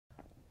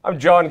I'm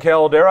Jon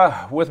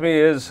Caldara. With me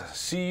is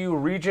CU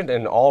Regent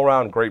and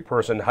all-around great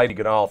person, Heidi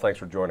Ganahl. Thanks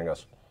for joining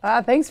us.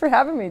 Thanks for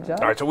having me, Jon.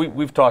 All right, so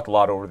we've talked a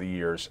lot over the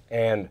years,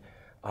 and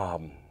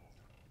I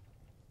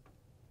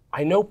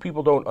know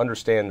people don't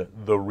understand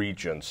the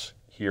regents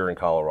here in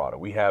Colorado.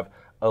 We have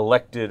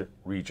elected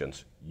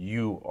regents.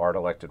 You are an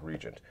elected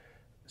regent.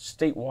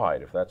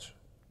 Statewide, if that's...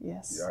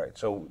 Yes. All right,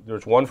 so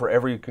there's one for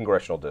every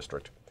congressional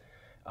district,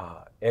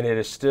 and it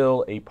is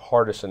still a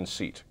partisan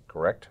seat,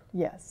 correct?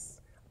 Yes.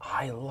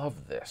 I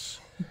love this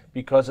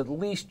because at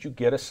least you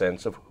get a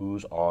sense of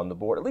who's on the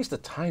board, at least a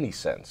tiny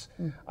sense.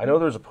 I know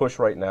there's a push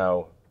right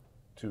now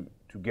to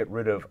get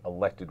rid of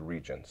elected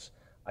regents.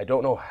 I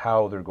don't know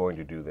how they're going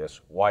to do this,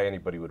 why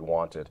anybody would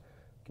want it.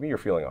 Give me your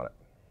feeling on it.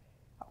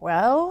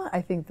 Well,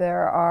 I think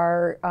there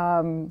are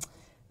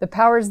the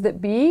powers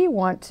that be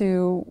want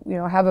to,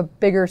 have a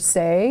bigger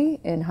say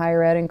in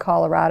higher ed in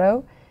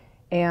Colorado,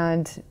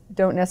 and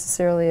don't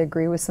necessarily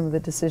agree with some of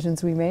the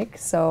decisions we make.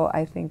 So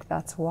I think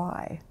that's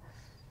why.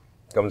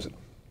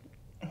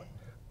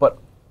 But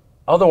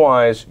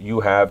otherwise,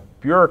 you have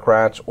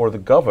bureaucrats or the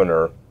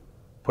governor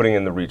putting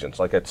in the regents.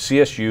 Like at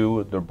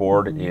CSU, their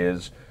board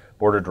is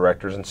board of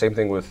directors, and same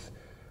thing with,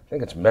 I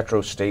think it's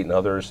Metro State and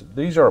others.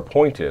 These are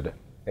appointed,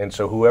 and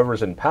so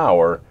whoever's in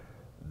power,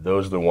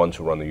 those are the ones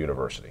who run the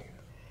university.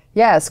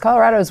 Yes,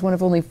 Colorado is one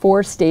of only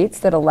 4 states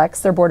that elects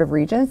their board of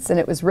regents, and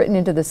it was written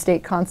into the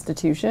state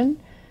constitution.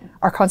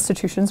 Our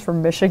constitution's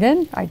from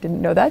Michigan. I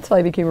didn't know that till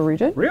I became a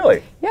regent.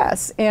 Really?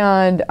 Yes,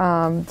 and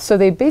so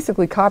they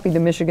basically copied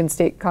the Michigan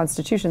state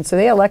constitution, so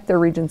they elect their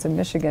regents in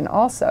Michigan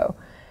also.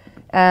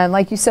 And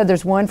like you said,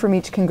 there's one from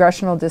each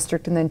congressional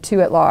district and then 2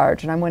 at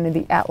large, and I'm one of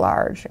the at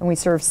large. And we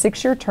serve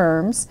 6-year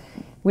terms.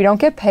 We don't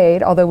get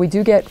paid, although we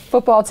do get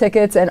football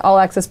tickets and all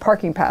access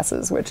parking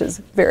passes, which is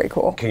very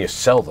cool. Can you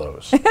sell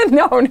those?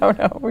 No, we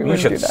You wouldn't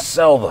should do that.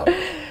 sell them.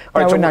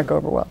 That would not go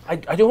over well.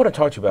 I do want to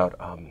talk to you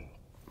about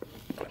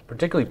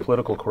particularly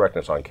political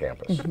correctness on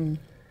campus.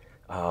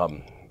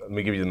 Let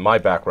me give you my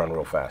background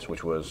real fast,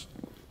 which was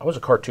I was a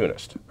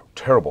cartoonist,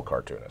 terrible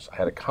cartoonist. I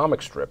had a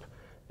comic strip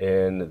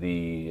in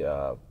the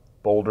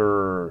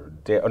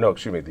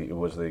it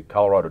was the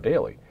Colorado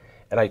Daily,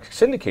 and I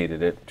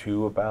syndicated it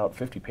to about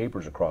 50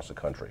 papers across the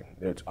country.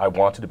 I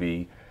wanted to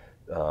be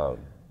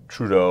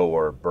Trudeau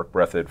or Burke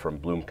Breathitt from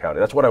Bloom County.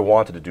 That's what I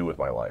wanted to do with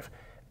my life.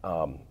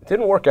 It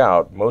didn't work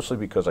out, mostly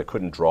because I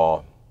couldn't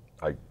draw,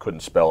 I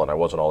couldn't spell, and I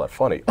wasn't all that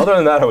funny. Other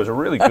than that, I was a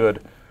really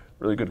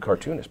good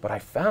cartoonist. But I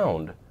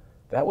found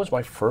that was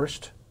my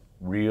first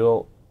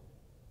real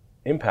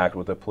impact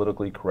with the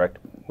politically correct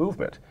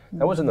movement.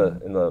 That was in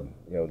the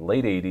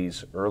late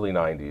 80s, early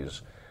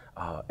 90s,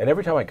 and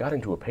every time I got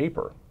into a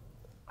paper,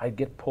 I'd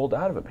get pulled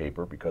out of a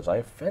paper because I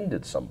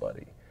offended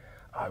somebody.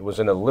 I was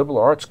in a liberal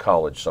arts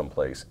college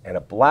someplace, and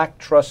a black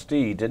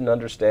trustee didn't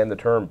understand the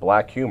term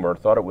black humor,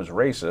 thought it was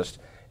racist,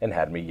 and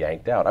had me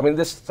yanked out. I mean,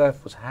 this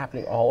stuff was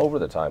happening all over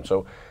the time.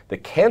 So the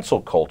cancel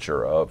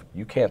culture of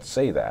you can't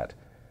say that,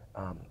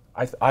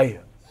 I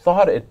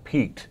thought it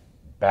peaked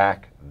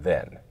back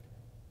then.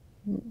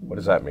 What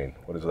does that mean?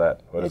 What does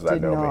that mean? It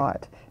did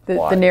not.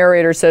 The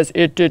narrator says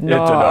it did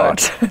not.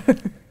 It did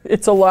not.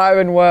 It's alive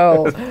and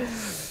well.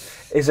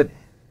 Is it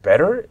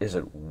better? Is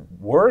it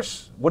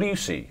worse? What do you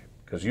see?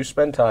 Because you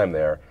spend time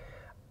there.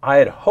 I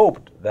had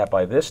hoped that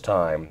by this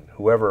time,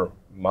 whoever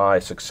my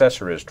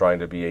successor is trying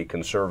to be a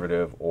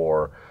conservative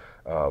or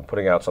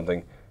putting out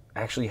something,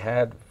 actually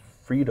had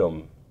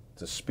freedom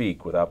to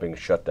speak without being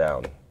shut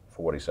down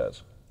for what he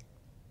says.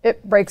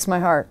 It breaks my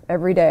heart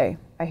every day.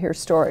 I hear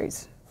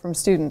stories from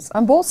students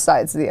on both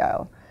sides of the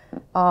aisle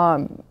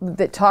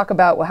that talk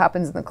about what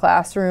happens in the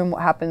classroom,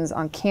 what happens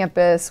on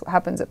campus, what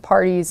happens at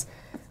parties.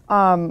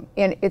 And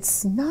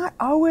it's not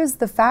always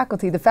the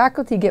faculty. The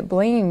faculty get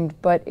blamed,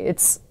 but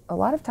a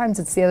lot of times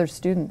it's the other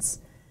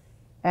students.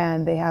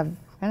 And they have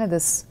kind of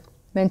this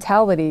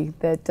mentality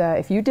that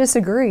if you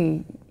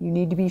disagree, you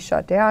need to be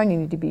shut down, you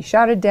need to be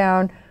shouted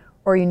down,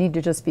 or you need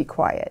to just be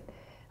quiet.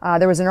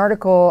 There was an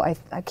article,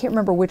 I can't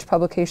remember which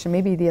publication,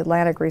 maybe The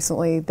Atlantic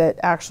recently, that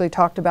actually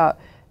talked about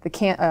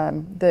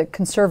the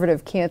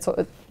conservative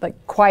cancel, like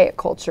quiet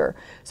culture.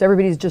 So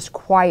everybody's just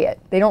quiet.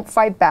 They don't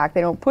fight back,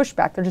 they don't push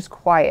back, they're just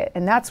quiet.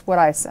 And that's what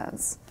I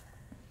sense.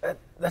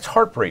 That's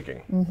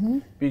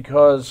heartbreaking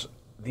because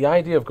the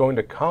idea of going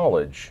to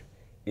college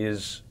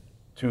is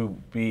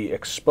to be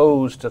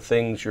exposed to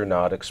things you're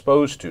not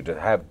exposed to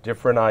have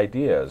different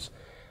ideas.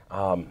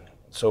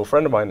 So a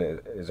friend of mine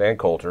is Ann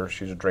Coulter.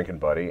 She's a drinking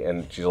buddy,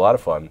 and she's a lot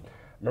of fun. I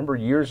remember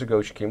years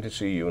ago she came to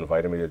see you,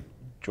 invited me to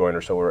join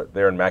her, so we're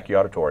there in Mackey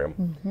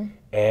Auditorium,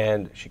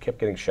 and she kept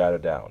getting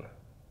shouted down.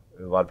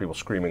 A lot of people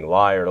screaming,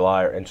 liar,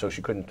 liar, and so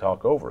she couldn't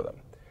talk over them.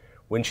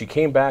 When she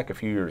came back a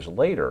few years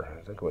later,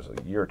 I think it was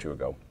a year or two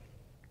ago,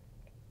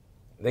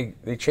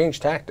 they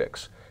changed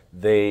tactics.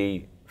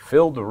 They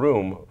filled the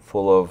room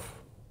full of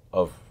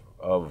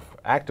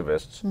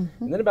activists, and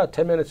then about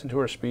 10 minutes into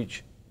her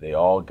speech, they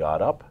all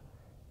got up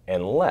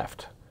and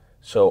left.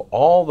 So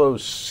all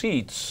those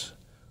seats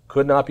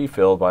could not be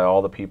filled by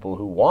all the people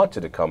who wanted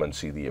to come and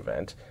see the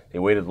event. They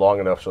waited long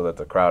enough so that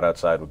the crowd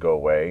outside would go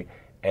away,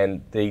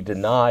 and they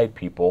denied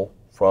people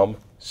from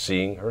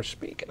seeing her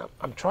speak. And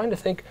I'm trying to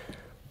think,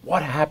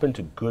 what happened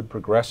to good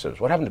progressives?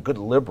 What happened to good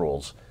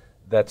liberals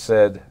that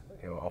said,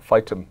 I'll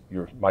fight to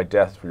my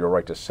death for your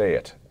right to say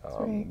it.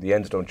 Right. The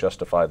ends don't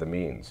justify the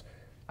means.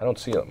 I don't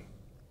see them.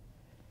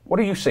 What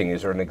are you seeing?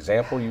 Is there an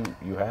example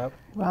you have?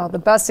 Well, the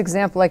best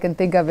example I can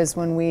think of is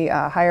when we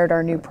hired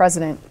our new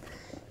president,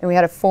 and we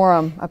had a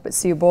forum up at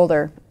CU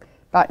Boulder.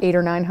 About 800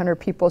 or 900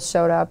 people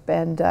showed up,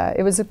 and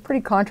it was a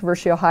pretty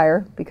controversial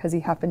hire because he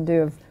happened to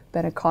have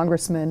been a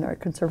congressman or a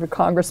conservative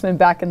congressman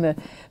back in the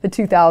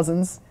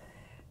 2000s.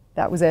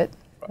 That was it.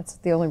 That's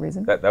the only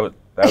reason. That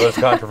was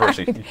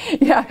controversy.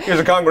 Yeah. He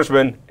was a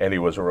congressman, and he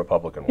was a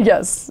Republican.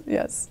 Yes,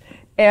 yes.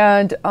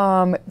 And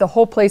the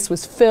whole place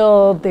was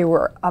filled. They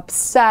were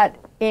upset,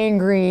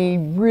 angry,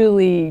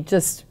 really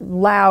just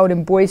loud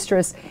and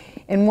boisterous.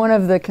 And one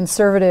of the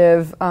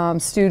conservative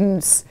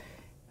students,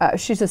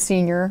 she's a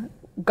senior,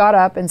 got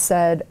up and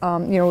said,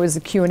 it was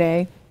a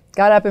Q&A,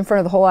 got up in front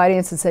of the whole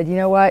audience and said, you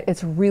know what,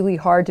 it's really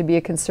hard to be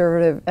a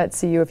conservative at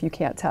CU if you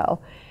can't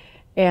tell.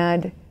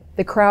 And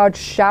the crowd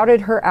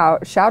shouted her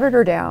out, shouted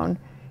her down,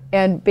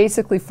 and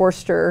basically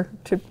forced her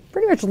to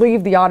pretty much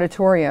leave the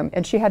auditorium,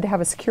 and she had to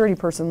have a security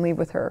person leave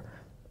with her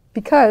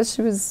because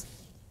she was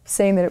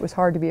saying that it was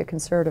hard to be a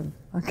conservative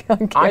on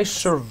campus. I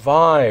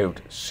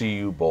survived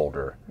CU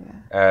Boulder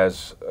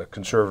as a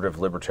conservative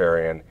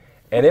libertarian,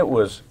 and it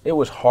was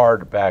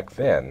hard back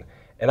then.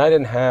 And I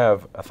didn't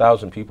have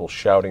 1,000 people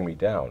shouting me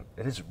down.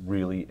 It is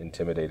really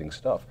intimidating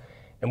stuff.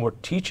 And we're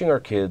teaching our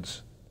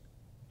kids,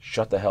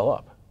 shut the hell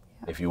up.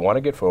 If you want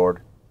to get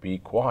forward, be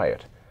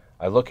quiet.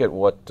 I look at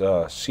what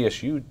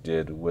CSU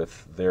did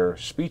with their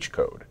speech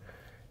code.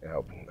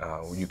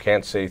 You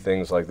can't say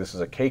things like this is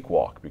a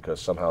cakewalk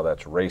because somehow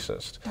that's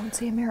racist. Don't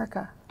say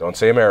America. Don't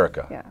say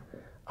America.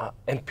 Yeah.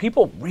 And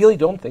people really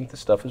don't think this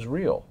stuff is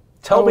real.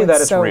 Tell me that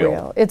it's so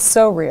real. It's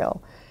so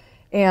real.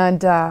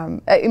 And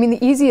the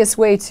easiest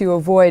way to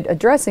avoid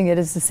addressing it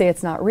is to say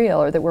it's not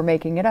real or that we're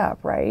making it up,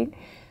 right?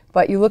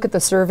 But you look at the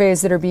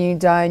surveys that are being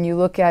done, you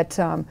look at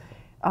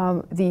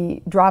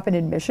the drop in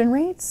admission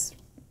rates.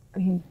 I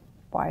mean,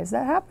 why is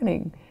that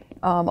happening?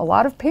 A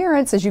lot of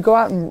parents, as you go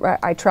out and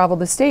I travel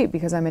the state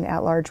because I'm an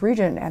at-large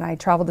regent, and I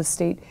travel the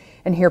state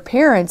and hear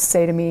parents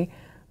say to me,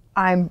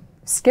 I'm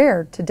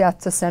scared to death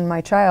to send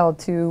my child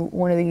to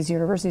one of these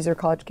universities or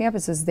college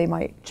campuses. They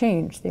might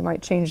change. They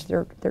might change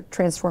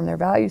transform their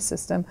value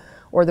system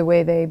or the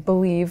way they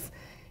believe,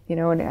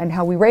 and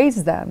how we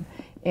raise them.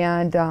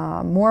 And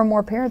more and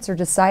more parents are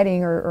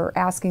deciding or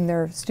asking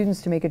their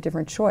students to make a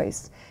different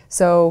choice.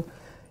 So,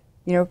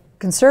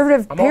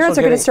 conservative parents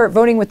are going to start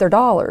voting with their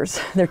dollars,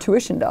 their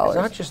tuition dollars.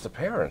 It's not just the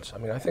parents.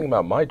 I think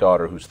about my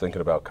daughter who's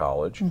thinking about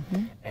college,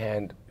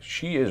 and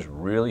she is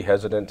really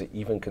hesitant to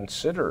even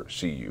consider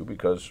CU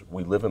because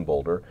we live in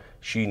Boulder.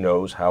 She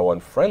knows how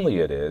unfriendly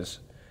it is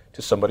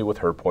to somebody with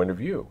her point of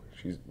view.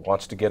 She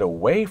wants to get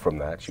away from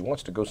that. She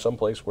wants to go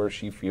someplace where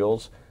she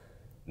feels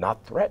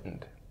not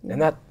threatened.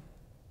 And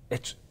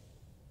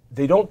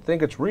they don't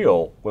think it's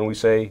real when we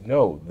say,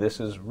 no, this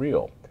is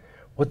real.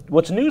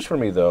 What's news for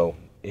me, though,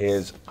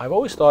 is I've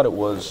always thought it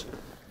was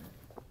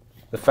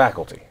the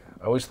faculty.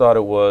 I always thought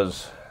it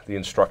was the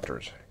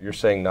instructors. You're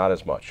saying not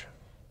as much.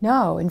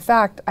 No, in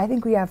fact, I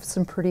think we have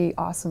some pretty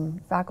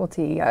awesome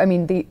faculty.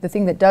 The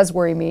thing that does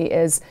worry me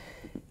is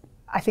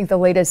I think the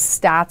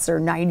latest stats are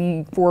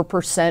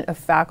 94% of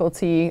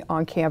faculty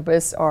on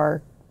campus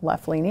are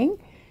left-leaning.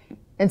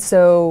 And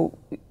so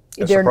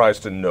a surprise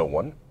to no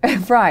one.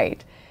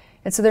 Right.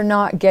 And so they're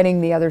not getting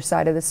the other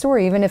side of the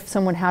story. Even if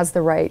someone has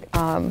the right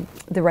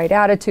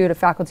attitude, a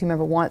faculty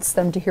member wants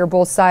them to hear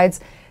both sides,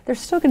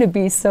 there's still going to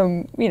be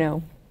some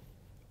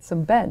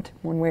bent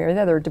one way or the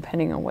other,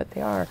 depending on what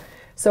they are.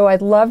 So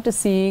I'd love to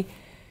see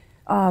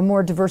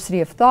more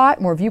diversity of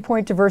thought, more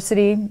viewpoint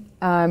diversity in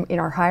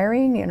our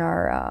hiring,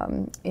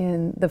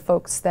 in the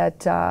folks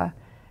that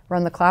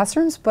run the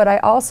classrooms. But I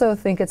also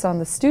think it's on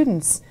the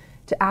students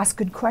to ask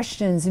good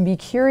questions and be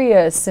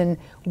curious and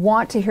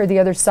want to hear the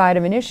other side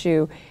of an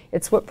issue.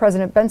 It's what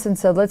President Benson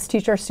said, let's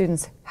teach our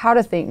students how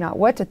to think, not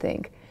what to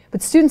think.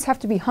 But students have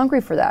to be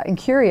hungry for that and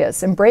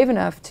curious and brave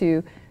enough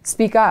to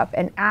speak up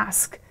and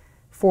ask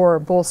for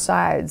both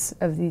sides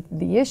of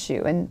the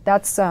issue. And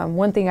that's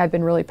one thing I've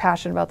been really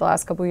passionate about the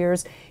last couple of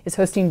years is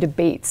hosting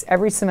debates.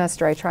 Every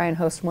semester I try and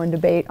host one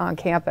debate on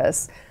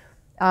campus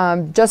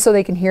just so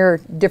they can hear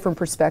different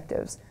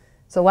perspectives.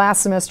 So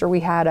last semester we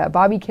had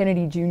Bobby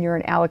Kennedy Jr.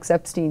 and Alex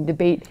Epstein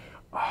debate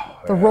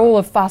the role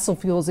of fossil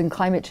fuels in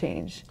climate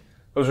change.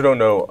 Those who don't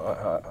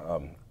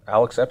know,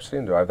 Alex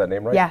Epstein, do I have that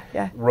name right?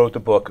 Yeah. Wrote the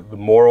book, The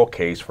Moral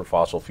Case for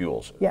Fossil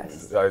Fuels.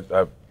 Yes.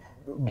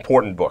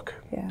 Important book,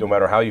 Yeah. no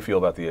matter how you feel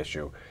about the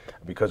issue,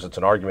 because it's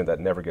an argument that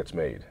never gets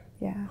made.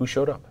 Yeah. Who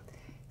showed up?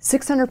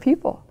 600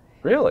 people.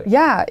 Really?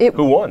 Yeah.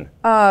 Who won?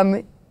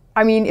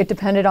 It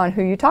depended on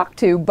who you talked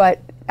to,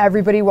 but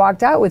everybody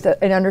walked out with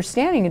an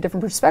understanding and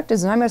different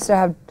perspectives. And I must have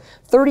had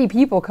 30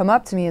 people come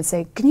up to me and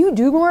say, can you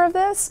do more of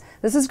this?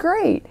 This is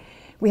great.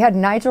 We had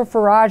Nigel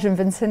Farage and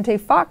Vicente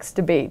Fox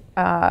debate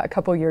a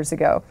couple years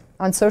ago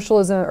on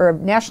socialism or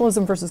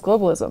nationalism versus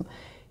globalism.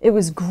 It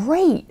was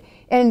great.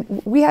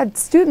 And we had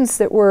students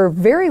that were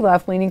very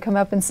left-leaning come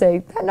up and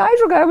say, that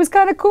Nigel guy was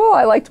kind of cool.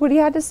 I liked what he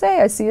had to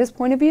say. I see his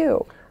point of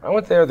view. I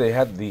went there, they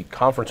had the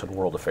Conference on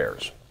World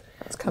Affairs.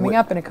 It's coming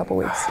up in a couple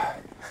weeks.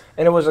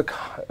 And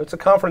it's a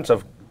conference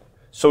of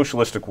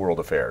socialistic world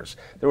affairs.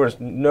 There was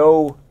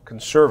no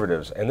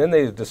conservatives, and then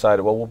they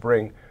decided, well, we'll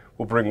bring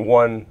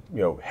one,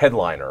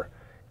 headliner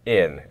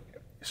in,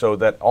 so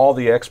that all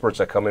the experts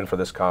that come in for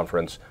this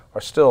conference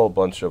are still a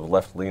bunch of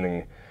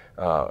left-leaning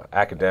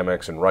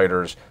academics and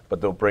writers,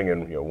 but they'll bring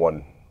in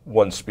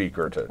one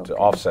speaker to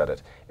offset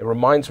it. It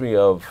reminds me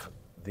of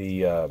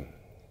the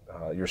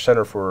your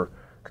Center for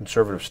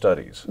Conservative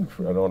Studies.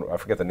 I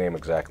forget the name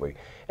exactly,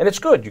 and it's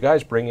good. You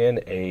guys bring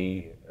in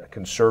a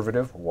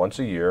conservative once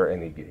a year,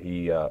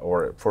 and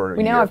or for a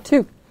we year. now have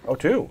 2. Oh,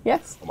 2?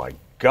 Yes. Oh my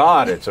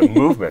God, it's a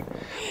movement.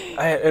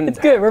 And it's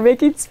good. We're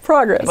making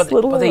progress.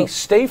 But they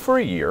stay for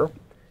a year,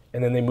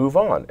 and then they move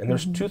on. And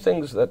there's 2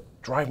 things that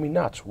drive me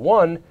nuts.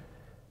 One,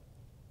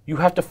 you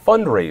have to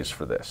fundraise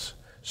for this.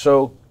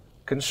 So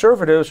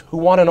conservatives who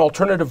want an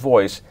alternative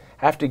voice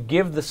have to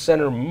give the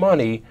center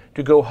money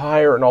to go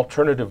hire an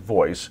alternative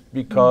voice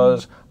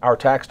because our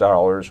tax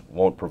dollars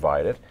won't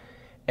provide it.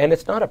 And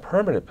it's not a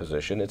permanent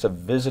position, it's a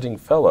visiting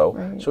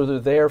fellow, so they're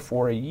there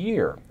for a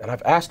year. And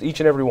I've asked each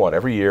and every one,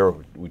 every year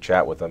we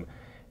chat with them,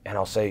 and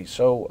I'll say,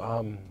 so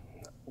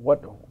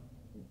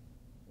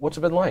what's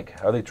it been like?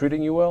 Are they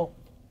treating you well?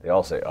 They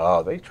all say,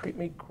 oh, they treat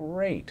me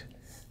great.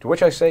 To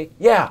which I say,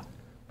 yeah,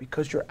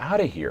 because you're out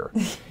of here.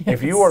 Yes.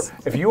 If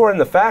you were in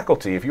the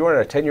faculty, if you were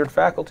in a tenured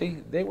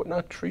faculty, they would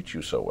not treat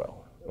you so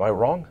well. Am I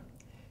wrong?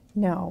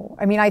 No.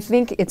 I mean, I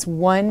think it's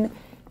one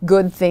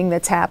good thing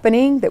that's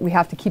happening that we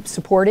have to keep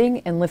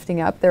supporting and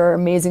lifting up. There are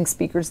amazing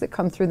speakers that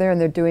come through there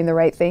and they're doing the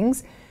right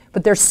things,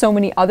 but there's so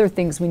many other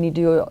things we need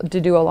to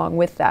do along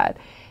with that.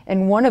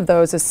 And one of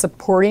those is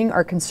supporting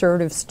our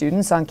conservative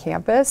students on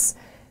campus.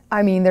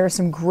 I mean, there are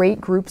some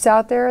great groups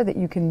out there that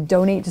you can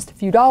donate just a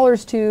few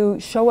dollars to,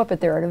 show up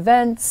at their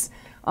events,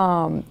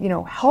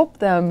 help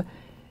them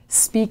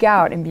speak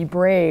out and be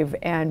brave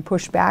and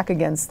push back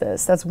against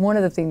this. That's one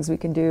of the things we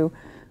can do.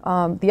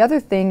 The other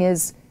thing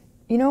is,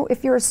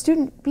 if you're a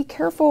student, be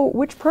careful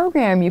which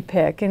program you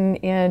pick. And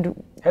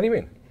how do you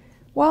mean?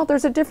 Well,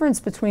 there's a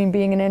difference between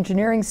being an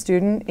engineering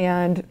student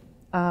and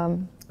a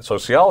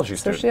sociology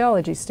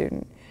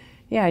student.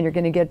 Yeah, and you're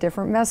going to get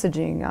different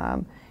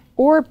messaging.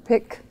 Or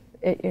pick,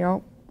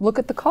 look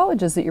at the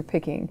colleges that you're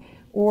picking,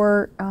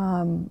 or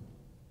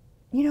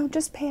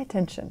just pay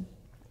attention.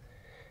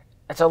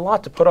 It's a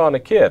lot to put on a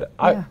kid.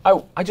 Yeah.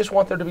 I just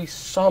want there to be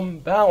some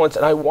balance,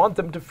 and I want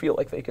them to feel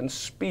like they can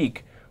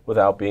speak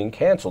without being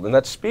canceled, and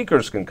that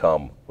speakers can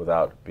come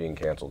without being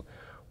canceled.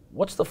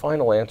 What's the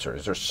final answer?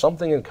 Is there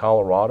something in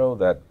Colorado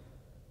that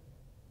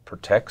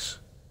protects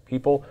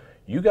people?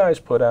 You guys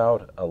put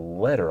out a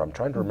letter. I'm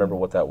trying to remember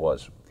what that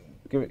was.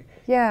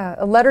 Yeah,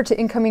 a letter to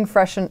incoming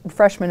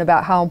freshmen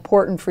about how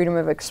important freedom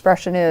of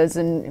expression is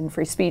and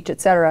free speech,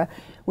 et cetera.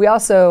 We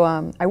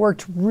also, I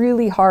worked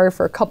really hard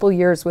for a couple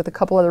years with a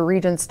couple other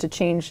regents to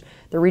change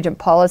the regent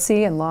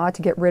policy and law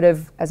to get rid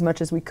of as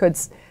much as we could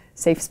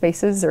safe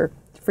spaces or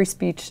free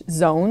speech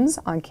zones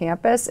on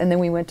campus. And then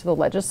we went to the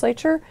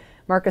legislature.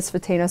 Marcus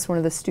Vatanis, one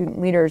of the student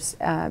leaders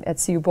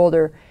at CU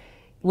Boulder,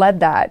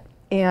 led that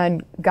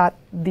and got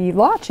the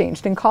law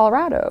changed in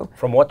Colorado.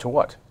 From what to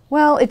what?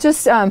 Well, it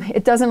just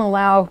it doesn't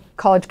allow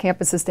college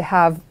campuses to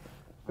have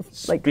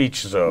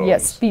speech zones.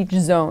 Yes, speech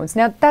zones.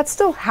 Now that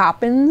still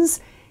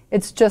happens.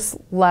 It's just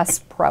less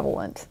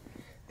prevalent.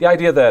 The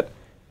idea that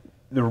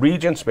the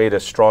regents made a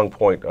strong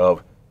point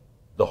of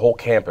the whole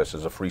campus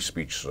is a free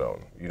speech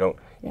zone. You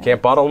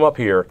can't bottle them up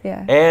here.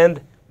 Yeah. And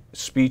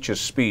speech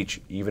is speech,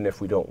 even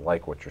if we don't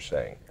like what you're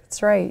saying.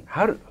 That's right.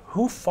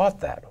 Who fought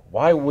that?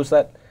 Why was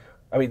that?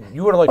 I mean,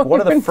 you were like one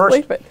of the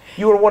first.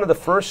 You were one of the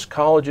first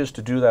colleges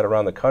to do that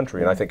around the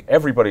country, and I think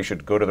everybody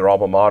should go to their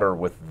alma mater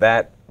with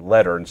that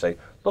letter and say,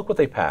 "Look what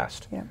they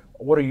passed. Yeah.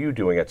 What are you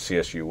doing at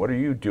CSU? What are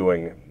you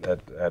doing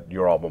at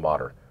your alma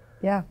mater?"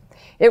 Yeah,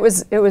 it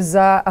was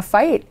a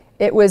fight.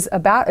 It was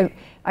about.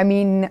 I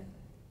mean,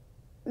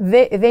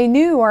 they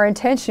knew our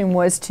intention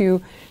was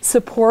to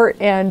support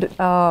and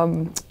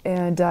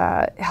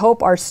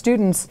help our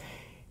students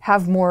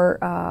have more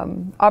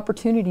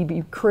opportunity,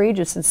 be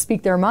courageous, and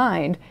speak their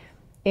mind.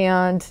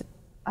 And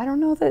I don't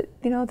know that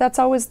that's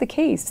always the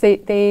case.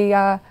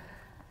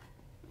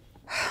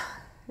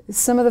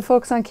 Some of the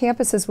folks on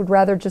campuses would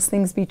rather just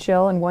things be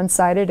chill and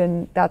one-sided,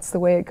 and that's the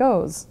way it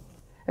goes.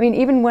 I mean,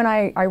 even when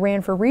I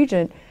ran for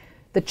Regent,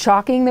 the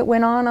chalking that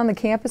went on the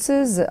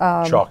campuses.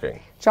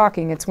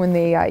 Chalking. It's when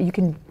you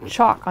can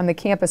chalk on the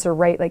campus or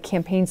write like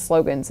campaign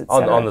slogans,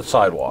 etc. On the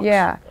sidewalks.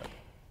 Yeah.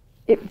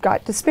 It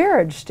got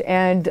disparaged,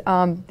 and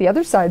the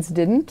other sides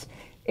didn't.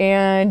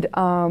 And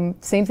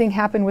same thing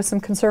happened with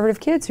some conservative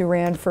kids who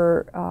ran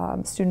for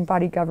student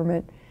body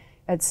government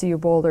at CU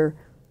Boulder.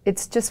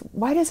 It's just,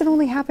 why does it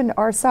only happen to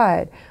our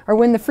side? Or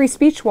when the free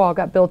speech wall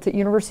got built at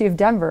University of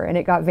Denver and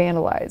it got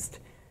vandalized.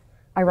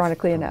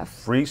 ironically enough.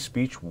 Free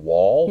speech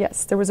wall?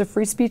 Yes, there was a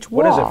free speech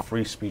wall. What is a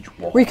free speech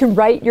wall? Where you can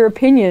write your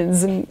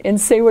opinions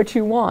and say what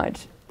you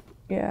want.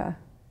 Yeah.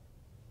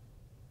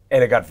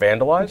 And it got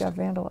vandalized? It got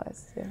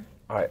vandalized, yeah.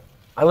 All right.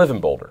 I live in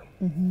Boulder.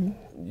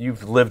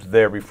 You've lived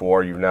there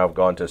before. You've now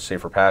gone to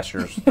safer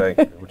pastures,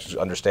 which is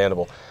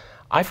understandable.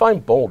 I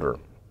find Boulder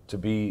to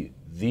be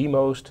the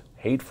most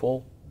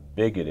hateful,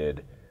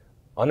 bigoted,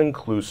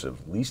 uninclusive,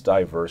 least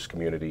diverse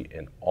community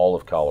in all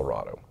of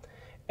Colorado.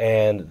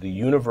 And the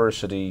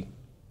university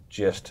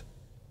just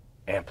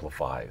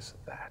amplifies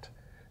that.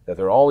 That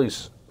there are all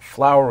these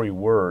flowery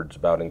words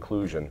about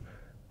inclusion,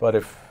 but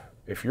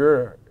if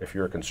you're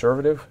a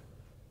conservative,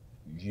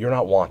 you're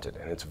not wanted,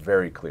 and it's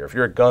very clear. If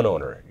you're a gun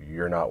owner,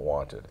 you're not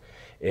wanted.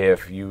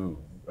 If you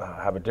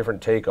have a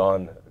different take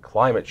on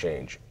climate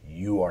change,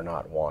 you are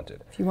not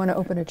wanted. If you want to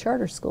open a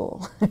charter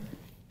school.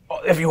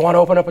 If you want to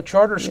open up a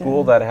charter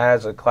school that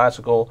has a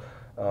classical,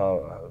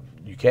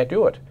 you can't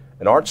do it.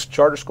 An arts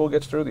charter school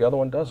gets through, the other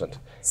one doesn't.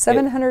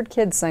 700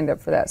 kids signed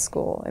up for that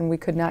school, and we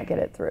could not get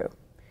it through.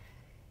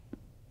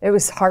 It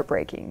was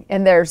heartbreaking,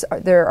 and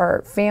there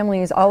are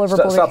families all over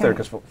Boulder County. Stop there,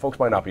 because folks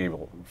might not be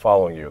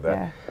following you.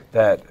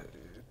 That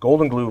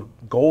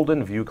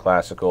Golden View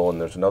Classical,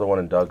 and there's another one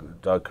in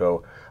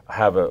Dougco,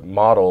 have a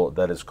model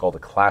that is called a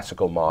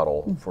classical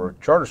model for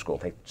charter school.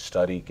 They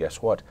study,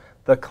 guess what?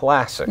 The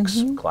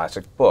classics,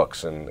 classic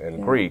books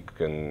and Greek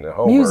and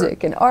Homer.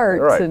 Music and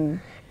arts. Right.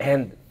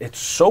 And it's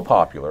so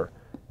popular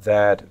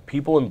that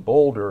people in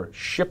Boulder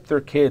ship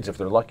their kids, if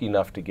they're lucky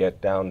enough to get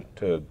down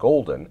to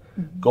Golden.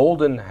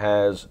 Golden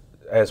has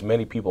as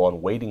many people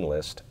on waiting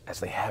list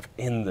as they have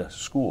in the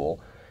school.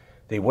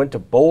 They went to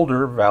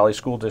Boulder Valley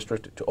School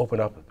District to open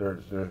up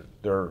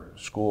their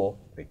school.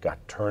 They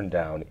got turned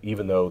down,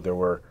 even though there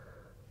were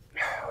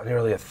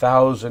nearly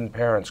 1,000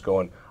 parents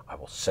going, I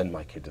will send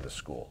my kid to the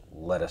school.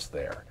 Let us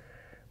there.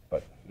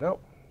 But no,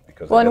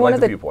 because they didn't like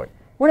the viewpoint.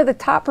 One of the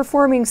top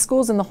performing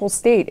schools in the whole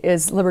state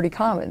is Liberty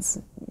Commons,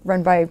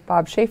 run by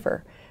Bob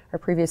Schaefer, our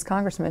previous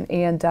congressman,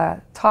 and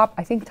top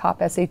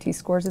SAT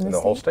scores in the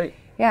whole state.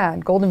 Yeah,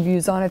 and Golden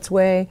View's on its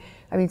way.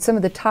 I mean, some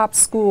of the top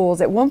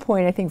schools, at one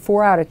point, I think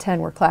 4 out of 10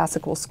 were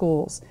classical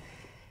schools.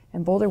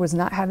 And Boulder was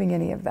not having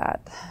any of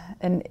that.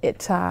 And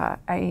it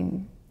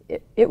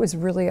was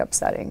really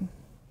upsetting.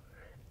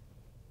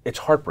 It's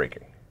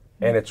heartbreaking,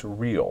 and it's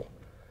real.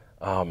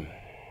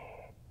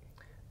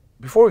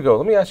 Before we go,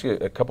 let me ask you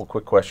a couple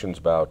quick questions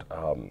about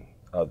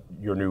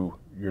your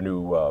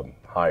new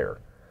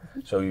hire.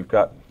 So you've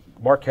got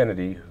Mark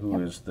Kennedy,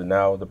 who is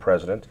now the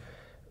president.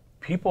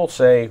 People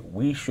say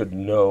we should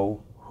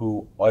know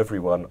who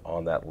everyone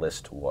on that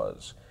list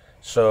was.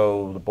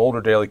 So the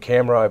Boulder Daily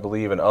Camera, I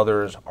believe, and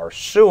others are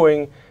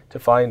suing to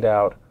find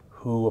out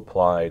who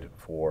applied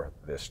for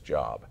this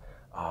job.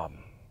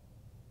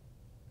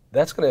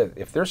 That's going to,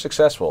 if they're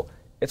successful,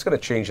 it's going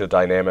to change the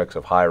dynamics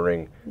of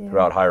hiring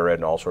throughout higher ed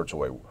in all sorts of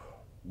ways.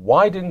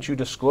 Why didn't you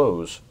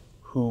disclose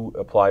who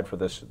applied for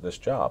this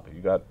job?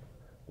 You got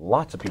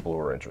lots of people who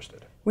are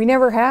interested. We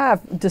never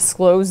have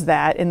disclosed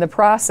that in the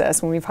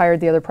process when we've hired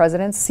the other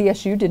presidents.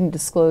 CSU didn't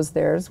disclose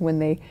theirs when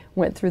they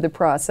went through the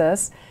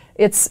process.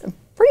 It's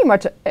pretty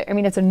much, I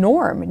mean, it's a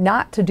norm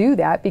not to do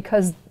that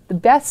because the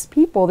best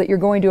people that you're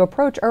going to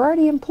approach are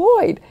already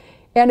employed.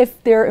 And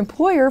if their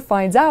employer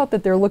finds out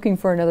that they're looking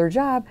for another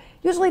job,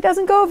 usually it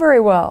doesn't go very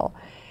well.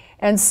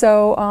 And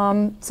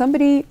so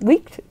somebody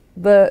leaked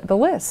the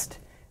list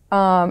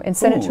and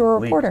sent it to a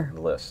reporter. Leaked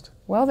the list?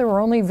 Well, there were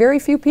only very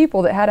few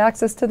people that had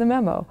access to the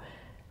memo.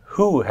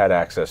 Who had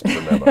access to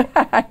the memo?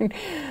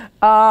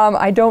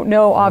 I don't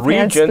know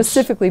offhand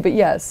specifically, but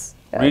yes.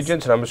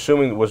 Regent, and I'm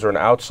assuming, was there an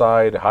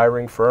outside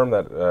hiring firm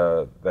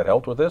that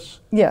helped with this?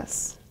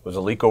 Yes. Was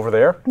a leak over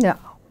there? No,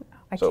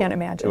 I can't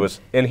imagine. It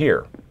was in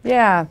here.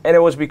 Yeah. And it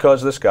was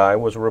because this guy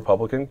was a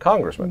Republican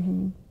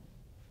congressman.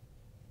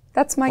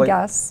 That's my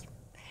guess.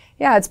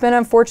 Yeah, it's been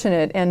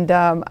unfortunate, and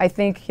I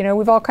think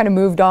we've all kind of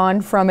moved on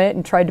from it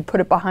and tried to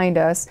put it behind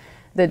us.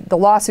 The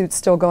lawsuit's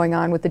still going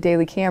on with the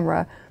Daily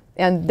Camera,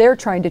 and they're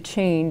trying to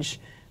change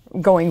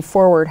going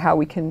forward how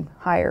we can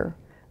hire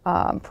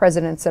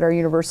presidents at our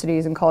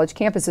universities and college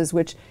campuses,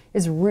 which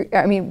is,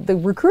 the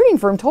recruiting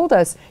firm told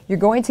us you're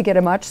going to get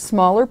a much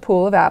smaller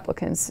pool of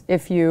applicants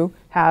if you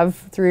have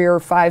 3 or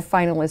 5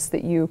 finalists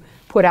that you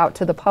put out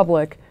to the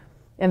public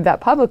and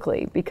vet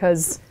publicly,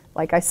 because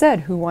like I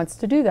said, who wants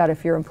to do that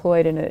if you're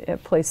employed in a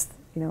place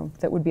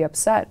that would be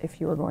upset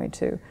if you were going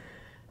to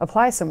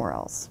apply somewhere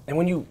else? And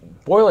when you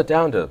boil it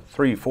down to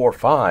 3, 4,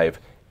 5,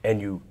 and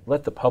you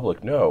let the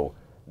public know,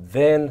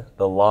 then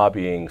the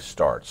lobbying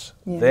starts.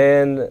 Yeah.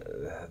 Then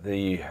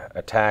the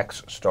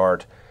attacks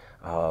start.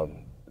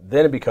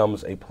 Then it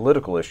becomes a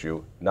political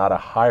issue, not a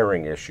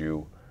hiring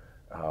issue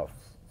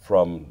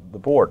from the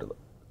board.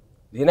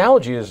 The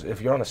analogy is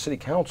if you're on a city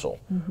council,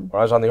 or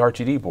I was on the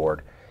RTD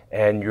board,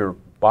 and you're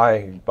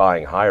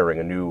hiring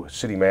a new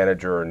city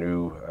manager, a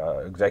new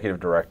executive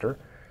director,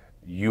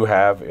 you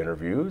have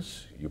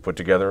interviews, you put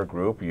together a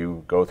group,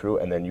 you go through,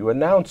 and then you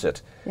announce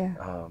it.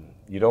 Yeah.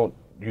 You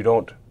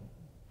don't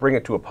bring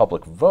it to a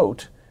public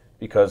vote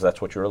because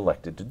that's what you're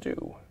elected to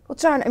do. Well,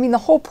 John, I mean, the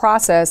whole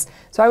process,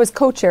 so I was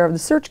co-chair of the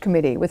search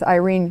committee with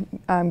Irene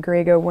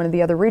Griego, one of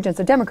the other regents,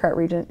 a Democrat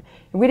regent,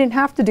 and we didn't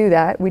have to do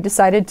that. We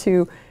decided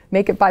to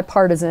make it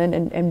bipartisan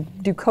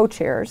and do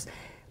co-chairs.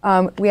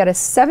 We had a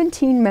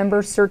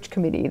 17-member search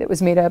committee that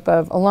was made up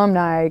of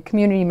alumni,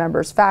 community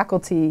members,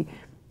 faculty,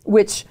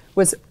 which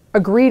was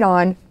agreed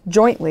on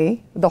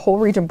jointly. The whole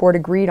Regent Board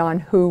agreed on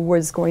who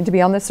was going to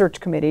be on the search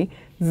committee.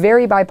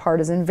 Very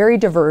bipartisan, very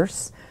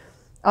diverse.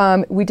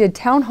 We did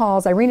town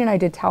halls. Irene and I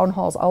did town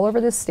halls all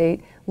over the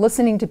state,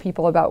 listening to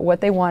people about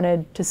what they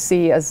wanted to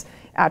see as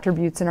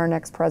attributes in our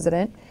next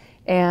president.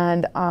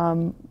 And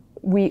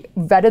we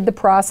vetted the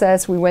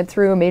process. We went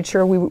through and made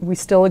sure we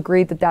still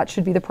agreed that that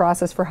should be the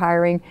process for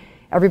hiring.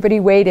 Everybody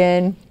weighed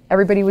in.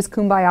 Everybody was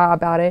kumbaya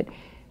about it.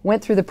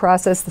 Went through the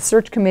process. The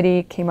search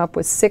committee came up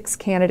with 6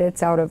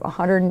 candidates out of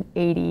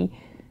 180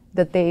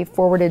 that they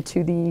forwarded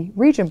to the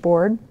Regent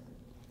Board.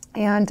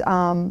 And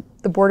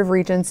the Board of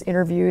Regents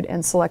interviewed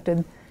and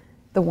selected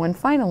the one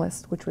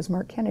finalist, which was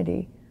Mark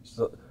Kennedy.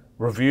 So,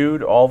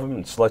 reviewed all of them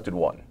and selected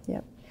one.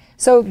 Yep.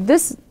 So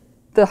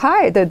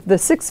the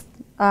 6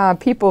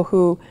 people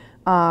who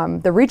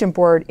the Regent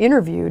Board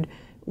interviewed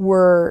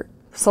were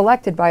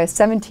selected by a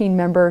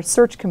 17-member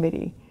search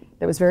committee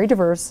that was very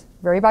diverse,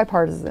 very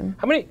bipartisan.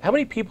 How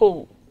many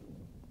people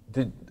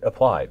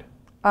applied?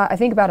 I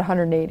think about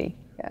 180.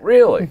 Yeah.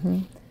 Really? Mm-hmm.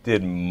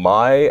 Did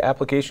my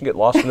application get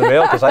lost in the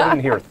mail? Because I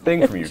didn't hear a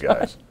thing from you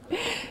guys.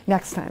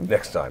 Next time.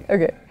 Next time.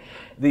 Okay.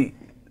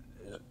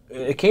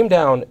 It came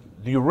down,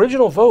 the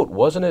original vote,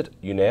 wasn't it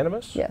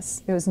unanimous?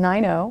 Yes, it was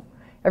 9-0.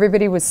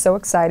 Everybody was so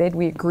excited.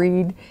 We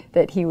agreed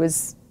that he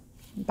was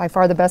by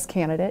far the best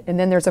candidate. And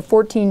then there's a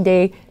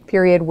 14-day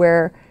period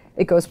where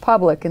it goes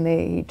public,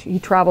 and he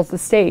travels the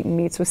state and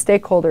meets with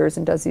stakeholders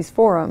and does these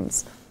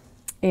forums.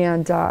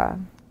 And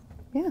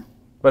yeah.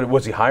 But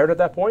was he hired at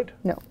that point?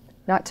 No,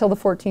 not till the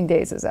 14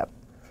 days is up.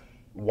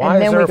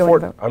 Why is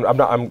there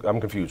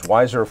I'm confused.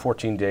 Why is there a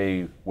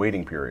 14-day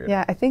waiting period?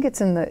 Yeah, I think it's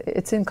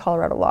in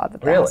Colorado law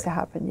that really? Has to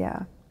happen.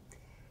 Yeah.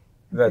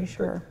 Pretty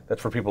sure.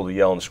 That's for people to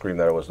yell and scream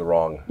that it was the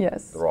wrong thing.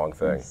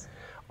 Yes.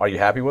 Are you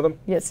happy with him?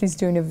 Yes, he's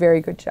doing a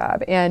very good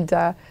job. And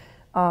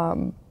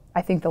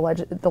I think the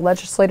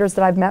legislators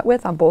that I've met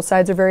with on both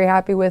sides are very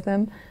happy with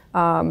him.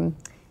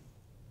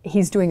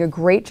 He's doing a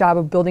great job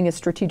of building a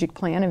strategic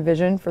plan and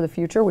vision for the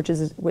future, which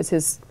was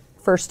his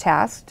first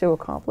task to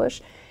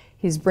accomplish.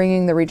 He's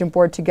bringing the Regent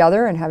Board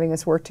together and having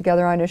us work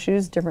together on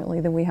issues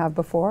differently than we have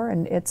before.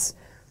 And it's,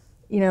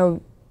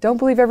 don't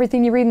believe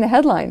everything you read in the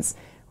headlines.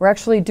 We're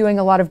actually doing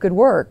a lot of good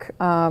work.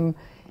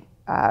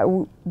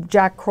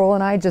 Jack Kroll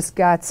and I just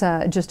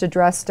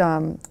addressed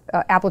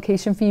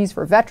application fees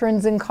for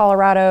veterans in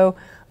Colorado.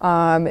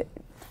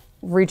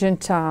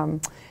 Regent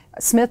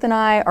Smith and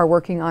I are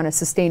working on a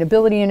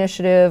sustainability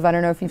initiative. I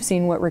don't know if you've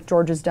seen what Rick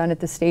George has done at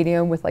the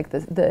stadium with like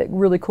the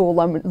really cool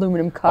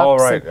aluminum cups. Oh,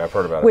 right, I've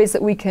heard about it. Ways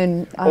that we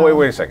can.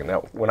 Wait a second.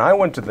 Now, when I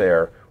went to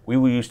there, we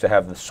used to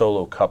have the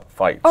solo cup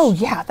fights. Oh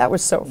yeah, that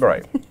was so fun.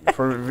 Right. If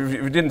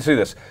you didn't see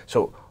this,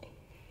 so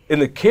in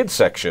the kids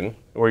section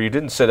where you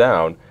didn't sit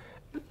down,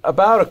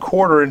 about a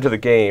quarter into the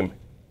game,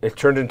 it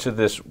turned into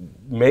this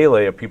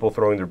melee of people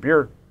throwing their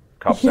beer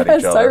cups at each other.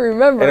 Yes, I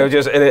remember. And it was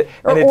just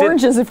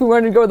oranges if we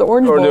wanted to go with the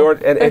orange bowl.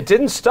 And it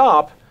didn't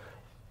stop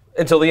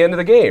until the end of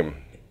the game,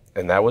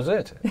 and that was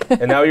it.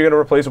 And now you're going to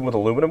replace them with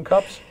aluminum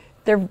cups?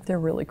 They're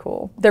really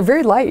cool. They're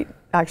very light,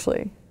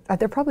 actually.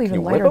 They're probably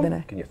even lighter than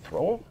a. Can you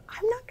throw them?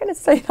 I'm not going to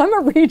say. I'm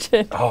a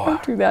regent. Oh. I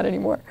don't do that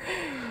anymore.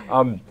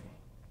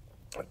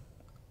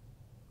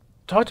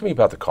 Talk to me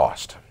about the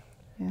cost.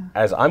 Yeah.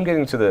 As I'm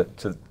getting to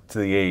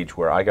the age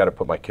where I got to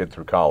put my kid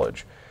through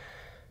college,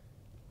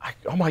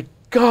 oh my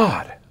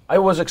God,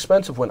 it was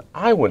expensive when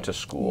I went to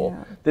school.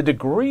 Yeah. The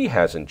degree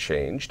hasn't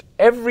changed.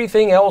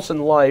 Everything else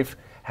in life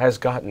has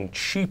gotten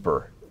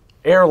cheaper.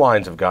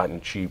 Airlines have gotten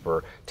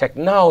cheaper.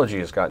 Technology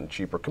has gotten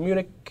cheaper.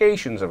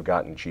 Communications have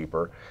gotten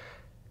cheaper.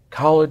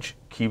 College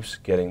keeps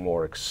getting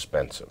more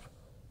expensive.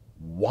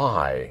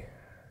 Why?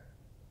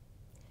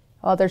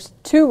 Well, there's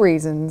 2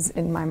 reasons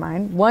in my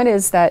mind. One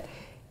is that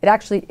it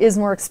actually is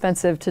more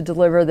expensive to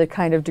deliver the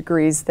kind of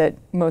degrees that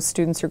most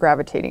students are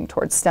gravitating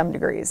towards, STEM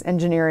degrees,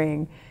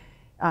 engineering,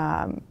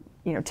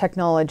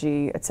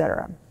 technology, et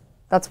cetera.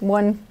 That's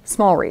one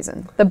small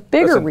reason. The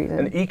bigger reason.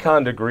 An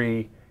econ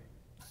degree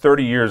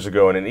 30 years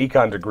ago and an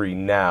econ degree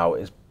now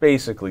is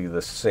basically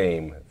the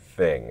same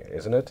thing,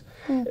 isn't it?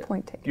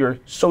 Point taken. Your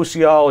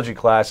sociology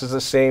class is the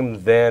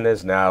same then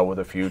as now with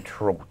a few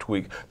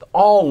tweaks.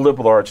 All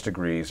liberal arts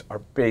degrees are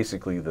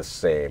basically the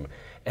same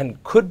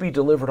and could be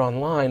delivered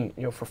online,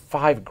 for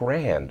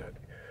 $5,000.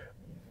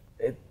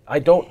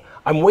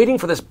 I'm waiting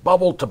for this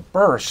bubble to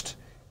burst,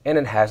 and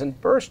it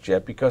hasn't burst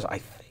yet because I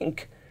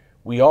think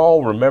we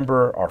all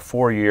remember our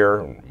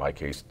 4-year, in my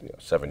case,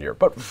 7-year,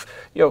 but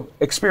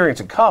experience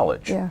in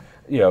college. Yeah.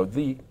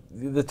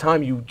 The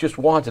time you just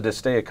wanted to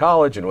stay at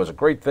college and it was a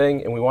great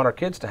thing, and we want our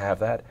kids to have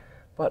that,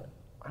 but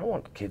I don't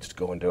want kids to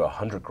go into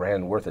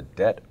 $100,000 worth of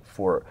debt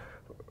for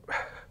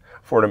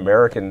an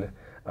American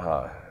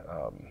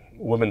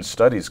women's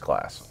studies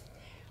class.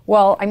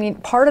 Well, I mean,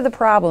 part of the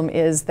problem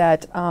is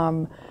that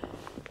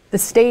the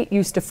state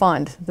used to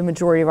fund the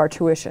majority of our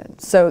tuition.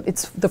 So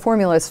the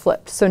formula is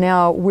flipped. So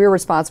now we're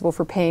responsible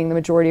for paying the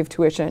majority of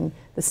tuition.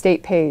 The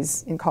state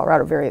pays in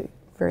Colorado very,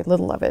 very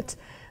little of it.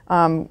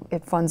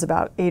 It funds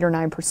about 8 or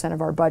 9% of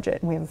our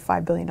budget, and we have a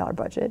 $5 billion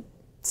budget.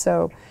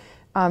 So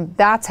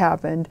that's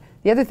happened.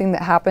 The other thing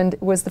that happened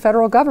was the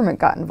federal government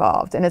got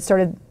involved, and it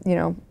started,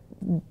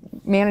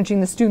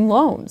 managing the student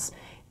loans.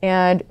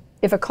 And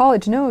if a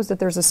college knows that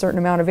there's a certain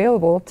amount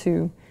available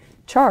to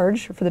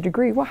charge for the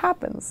degree, what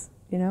happens?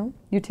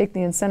 You take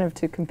the incentive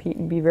to compete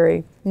and be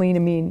very lean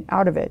and mean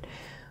out of it.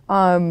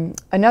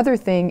 Another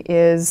thing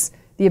is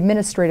the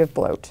administrative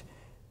bloat.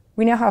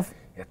 We now have...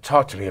 Yeah,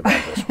 talk to me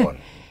about this one.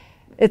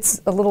 It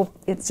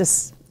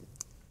just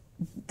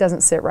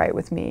doesn't sit right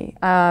with me.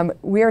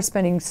 We are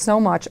spending so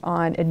much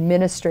on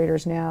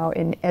administrators now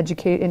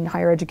in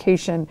higher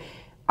education.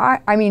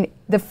 I mean,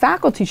 the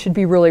faculty should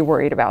be really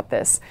worried about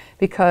this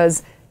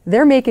because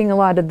they're making a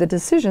lot of the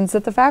decisions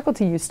that the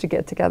faculty used to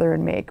get together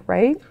and make,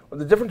 right? Well,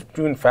 the difference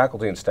between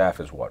faculty and staff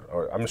is what?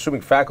 Or I'm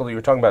assuming faculty,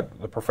 you're talking about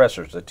the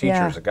professors, the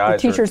teachers, the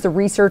guys. The teachers, the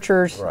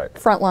researchers, right.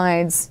 Front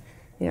lines.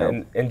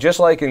 And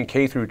just like in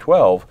K through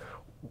 12,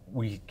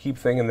 we keep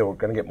thinking that we're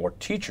going to get more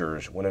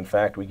teachers when in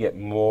fact we get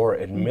more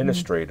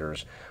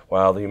administrators.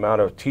 While the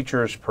amount of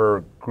teachers per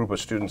group of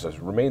students has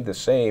remained the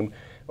same,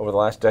 over the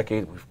last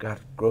decade, we've got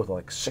growth of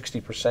like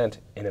 60%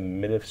 in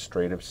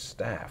administrative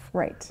staff.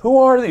 Right. Who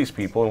are these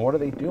people and what are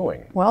they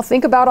doing? Well,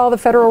 think about all the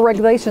federal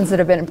regulations that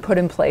have been put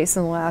in place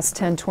in the last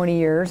 10, 20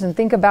 years, and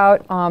think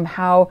about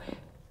how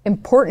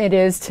important it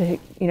is to,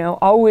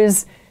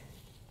 always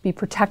be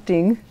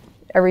protecting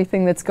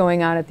everything that's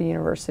going on at the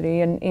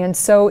university. And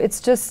so it's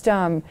just,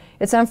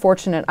 it's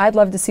unfortunate. I'd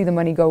love to see the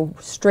money go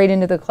straight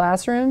into the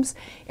classrooms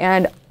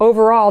and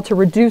overall to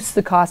reduce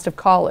the cost of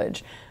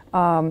college.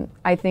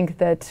 I think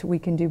that we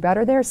can do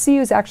better there. CU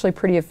is actually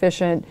pretty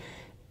efficient.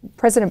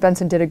 President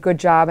Benson did a good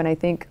job, and I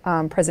think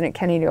President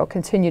Kennedy will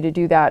continue to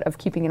do that, of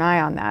keeping an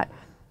eye on that.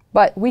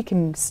 But we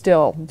can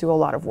still do a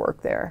lot of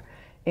work there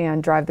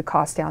and drive the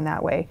cost down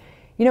that way.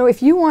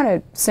 If you want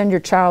to send your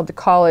child to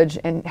college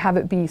and have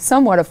it be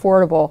somewhat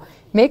affordable,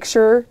 make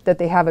sure that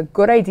they have a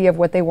good idea of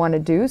what they want to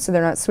do so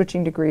they're not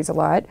switching degrees a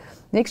lot.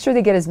 Make sure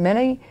they get as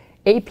many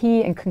AP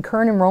and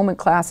concurrent enrollment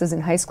classes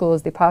in high school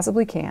as they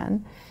possibly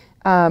can.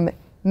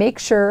 Make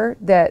sure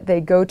that they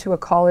go to a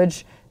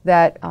college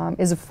that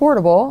is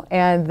affordable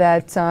and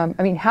that,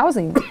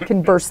 housing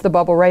can burst the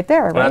bubble right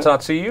there. Well, right? that's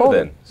not CU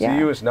then. Yeah.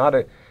 CU is not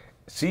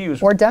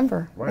CU's... Or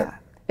Denver. Right. Yeah.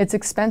 It's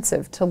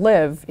expensive to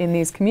live in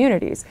these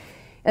communities.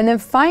 And then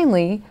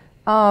finally,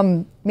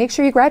 make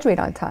sure you graduate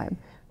on time.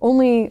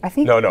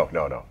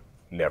 No.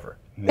 Never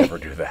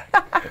do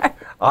that.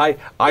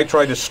 I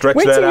tried to stretch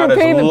that out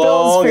as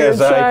long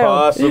as I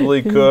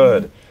possibly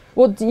could.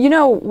 Well,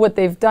 what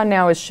they've done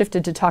now is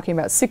shifted to talking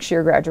about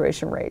 6-year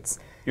graduation rates.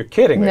 You're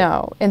kidding me.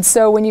 No. And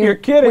so when you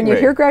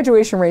hear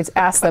graduation rates,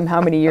 ask them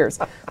how many years.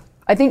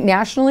 I think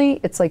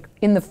nationally it's like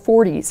in the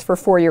 40s for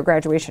 4-year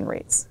graduation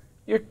rates.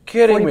 You're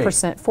kidding me.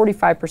 40%,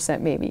 45%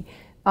 maybe.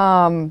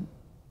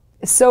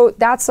 So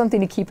that's something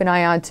to keep an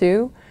eye on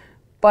too.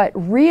 But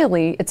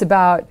really, it's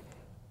about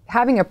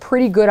having a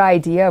pretty good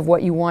idea of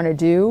what you want to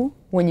do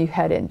when you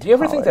head into college. Do you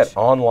ever think that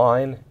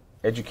online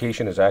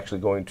education is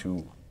actually going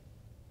to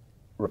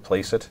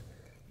replace it?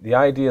 The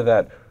idea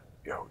that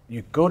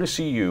you go to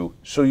CU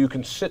so you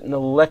can sit in a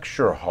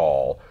lecture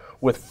hall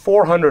with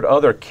 400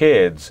 other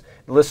kids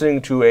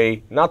listening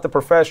to not the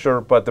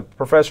professor, but the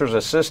professor's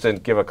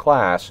assistant give a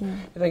class. You're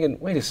thinking,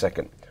 wait a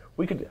second,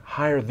 we could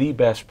hire the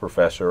best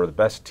professor or the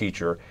best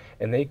teacher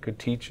and they could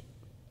teach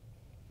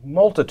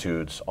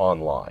multitudes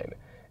online.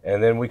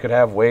 And then we could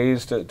have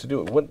ways to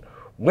do it.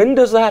 When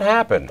does that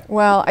happen?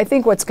 Well, I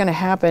think what's going to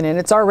happen, and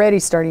it's already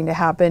starting to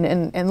happen,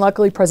 and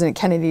luckily President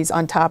Kennedy's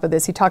on top of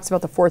this. He talks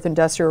about the fourth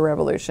industrial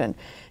revolution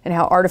and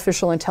how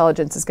artificial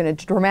intelligence is going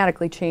to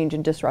dramatically change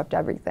and disrupt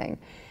everything.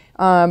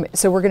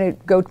 So we're going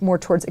to go more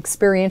towards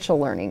experiential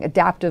learning,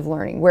 adaptive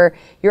learning, where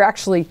you're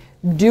actually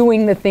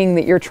doing the thing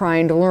that you're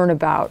trying to learn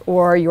about,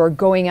 or you're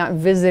going out and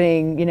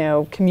visiting,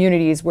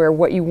 communities where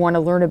what you want to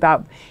learn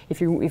about,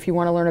 if you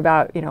want to learn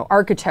about,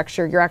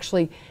 architecture, you're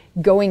actually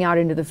going out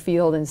into the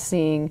field and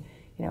seeing,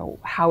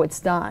 how it's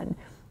done.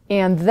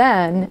 And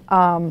then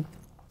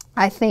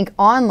I think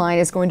online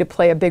is going to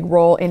play a big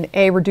role in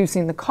A,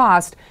 reducing the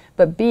cost,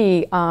 but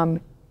B,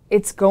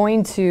 it's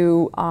going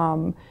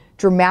to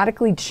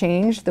dramatically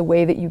change the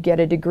way that you get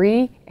a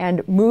degree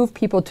and move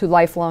people to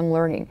lifelong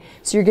learning.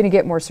 So you're going to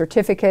get more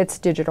certificates,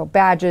 digital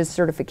badges,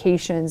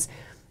 certifications.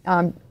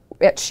 At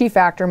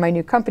SheFactor, my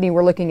new company,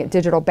 we're looking at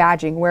digital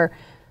badging, where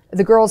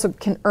the girls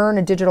can earn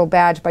a digital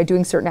badge by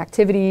doing certain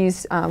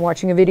activities,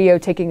 watching a video,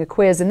 taking a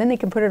quiz, and then they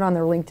can put it on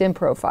their LinkedIn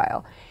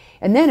profile.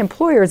 And then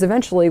employers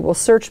eventually will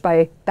search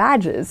by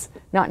badges,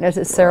 not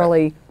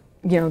necessarily,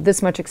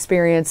 this much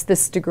experience,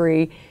 this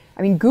degree.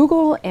 I mean,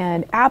 Google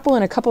and Apple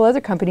and a couple other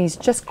companies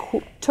just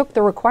took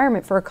the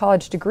requirement for a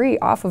college degree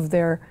off of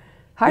their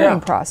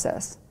hiring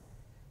process.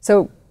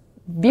 So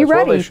Be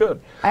ready. Well, they should.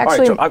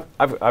 Actually, all right,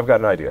 so I've got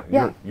an idea.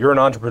 Yeah. You're an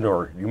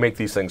entrepreneur. You make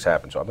these things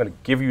happen. So I'm going to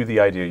give you the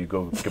idea. You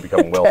go to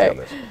become wealthy on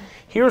this.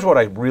 Here's what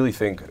I really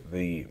think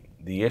the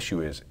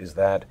issue is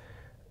that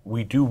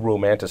we do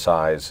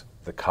romanticize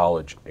the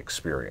college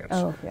experience.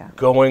 Oh, yeah.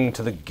 Going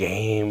to the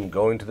game,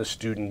 going to the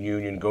student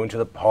union, going to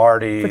the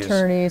parties.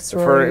 Fraternities,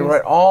 sororities.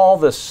 Right, all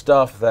the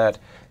stuff that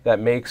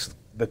makes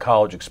the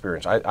college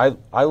experience.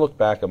 I look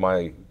back at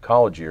my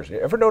college years. You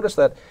ever notice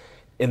that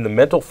in the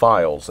mental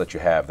files that you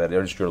have, that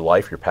is your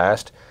life, your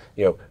past,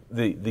 you know,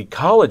 the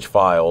college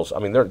files, I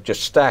mean, they're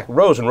just stacked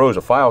rows and rows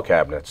of file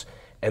cabinets,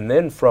 and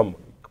then from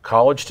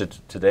college to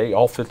today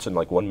all fits in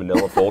like one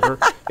manila folder.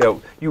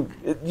 You know,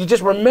 you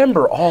just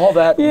remember all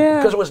that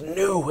because it was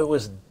new, it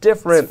was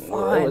different, it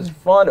was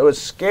fun, it was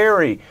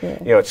scary. You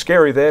know, it's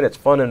scary then, it's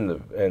fun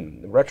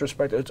in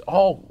retrospect, it's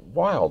all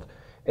wild.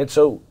 And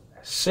so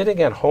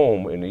sitting at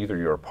home in either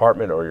your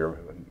apartment or your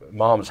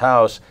mom's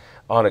house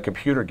on a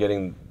computer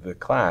getting the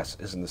class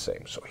isn't the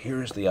same. So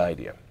here's the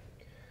idea.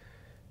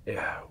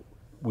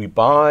 We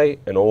buy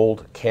an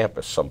old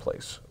campus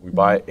someplace. We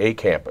buy a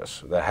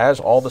campus that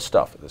has all the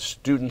stuff, the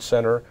student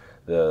center,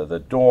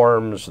 the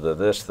dorms, the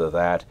this, the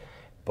that,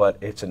 but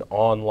it's an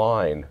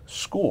online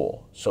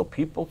school. So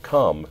people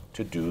come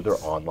to do their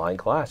online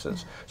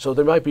classes. So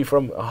there might be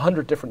from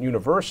 100 different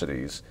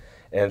universities,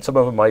 and some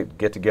of them might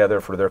get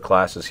together for their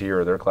classes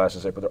here or their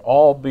classes there, but they're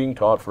all being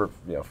taught for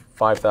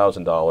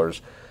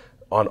 $5,000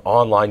 on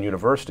online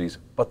universities,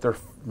 but they're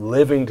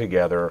living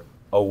together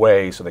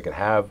away so they can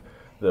have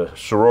the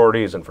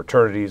sororities and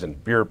fraternities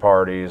and beer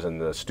parties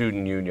and the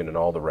student union and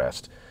all the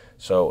rest.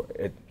 So,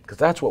 because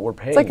that's what we're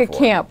paying for. It's like a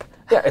camp.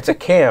 Yeah, it's a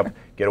camp.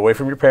 Get away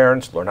from your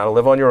parents, learn how to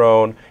live on your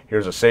own.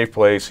 Here's a safe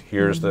place.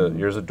 Here's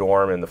the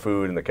dorm and the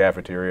food and the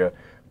cafeteria.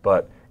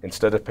 But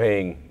instead of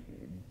paying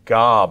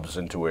gobs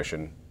in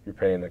tuition, you're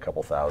paying a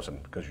couple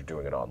thousand because you're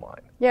doing it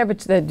online. Yeah, but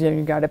then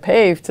you got to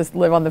pay to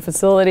live on the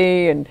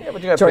facility and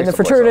join the else.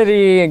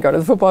 fraternity and go to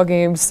the football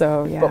games.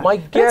 So yeah, But my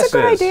guess that's a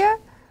good idea.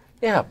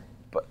 Yeah,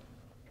 but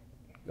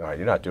all right,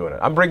 you're not doing it.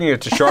 I'm bringing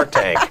it to Shark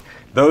Tank.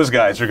 Those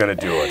guys are going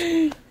to do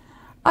it.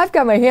 I've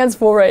got my hands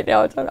full right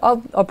now.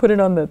 I'll put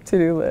it on the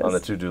to-do list. On the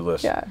to-do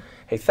list. Yeah.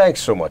 Hey,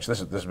 thanks so much. This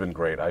has been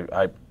great.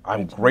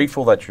 I'm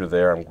grateful that you're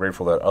there. I'm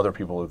grateful that other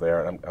people are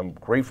there, and I'm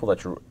grateful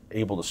that you're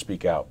able to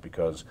speak out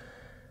because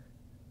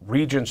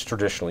Regents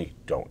traditionally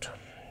don't,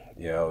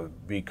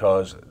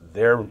 because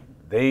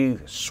they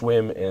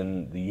swim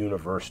in the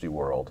university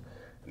world,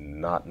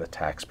 not in the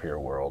taxpayer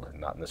world,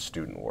 not in the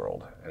student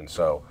world, and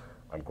so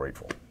I'm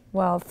grateful.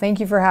 Well,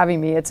 thank you for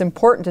having me. It's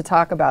important to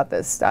talk about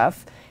this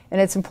stuff, and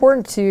it's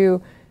important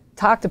to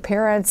talk to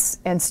parents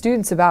and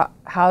students about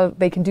how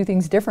they can do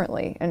things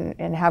differently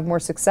and have more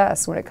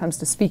success when it comes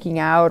to speaking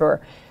out or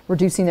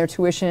reducing their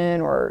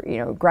tuition or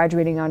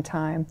graduating on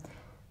time.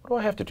 What do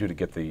I have to do to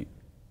get the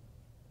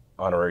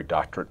honorary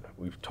doctorate?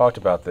 We've talked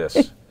about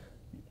this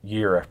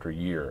year after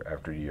year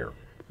after year.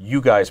 You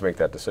guys make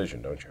that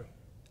decision, don't you?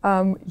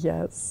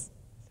 Yes.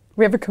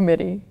 We have a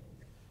committee.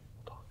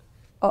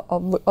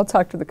 I'll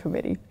talk to the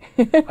committee.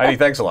 Heidi,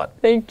 thanks a lot.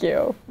 Thank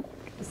you.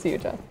 See you,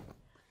 John.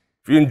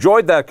 If you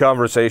enjoyed that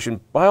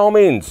conversation, by all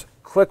means,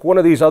 click one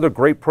of these other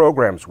great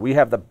programs. We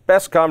have the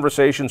best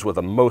conversations with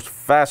the most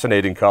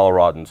fascinating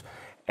Coloradans.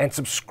 And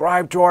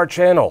subscribe to our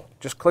channel.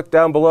 Just click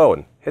down below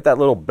and hit that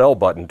little bell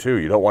button too.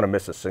 You don't want to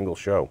miss a single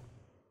show.